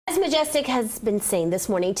Majestic has been saying this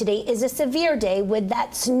morning, today is a severe day with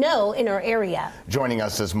that snow in our area. Joining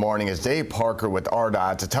us this morning is Dave Parker with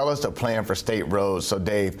ARDOT to tell us the plan for state roads. So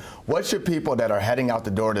Dave, what should people that are heading out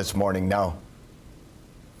the door this morning know?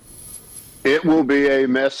 It will be a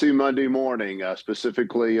messy Monday morning,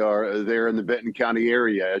 specifically there in the Benton County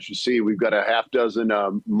area. As you see, we've got a half dozen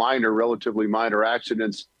relatively minor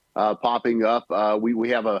accidents popping up. We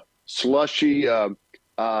have a slushy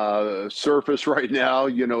surface right now.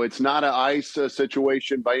 You know, it's not an ice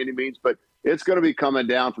situation by any means, but it's going to be coming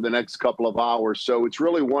down for the next couple of hours. So it's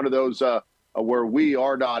really one of those where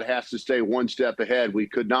ARDOT has to stay one step ahead. We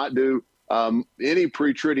could not do any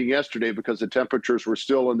pre-treating yesterday because the temperatures were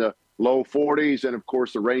still in the low 40s. And of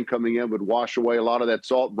course, the rain coming in would wash away a lot of that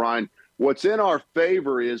salt brine. What's in our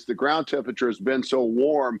favor is the ground temperature has been so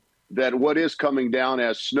warm that what is coming down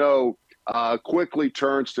as snow quickly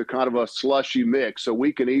turns to kind of a slushy mix. So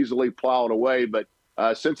we can easily plow it away. But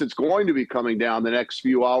since it's going to be coming down the next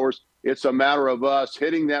few hours, it's a matter of us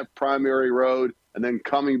hitting that primary road and then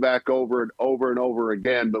coming back over and over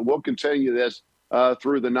again. But we'll continue this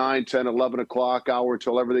through the 9, 10, 11 o'clock hour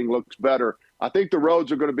until everything looks better. I think the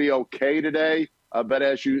roads are going to be okay today. But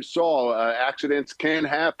as you saw, accidents can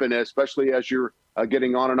happen, especially as you're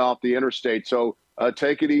getting on and off the interstate. So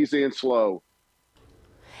take it easy and slow.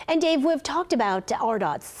 And Dave, we've talked about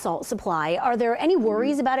ARDOT's salt supply. Are there any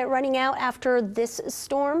worries about it running out after this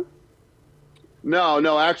storm?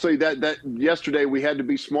 No, actually that yesterday we had to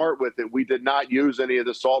be smart with it. We did not use any of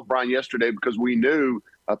the salt brine yesterday because we knew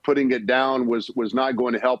putting it down was not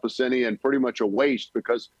going to help us any, and pretty much a waste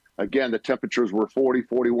because, again, the temperatures were 40,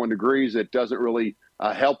 41 degrees. It doesn't really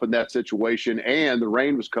help in that situation, and the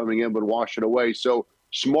rain was coming in would wash it away. So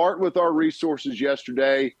smart with our resources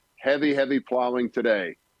yesterday, heavy plowing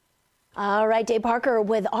today. All right, Dave Parker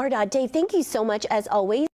with ARDOT. Dave, thank you so much as always.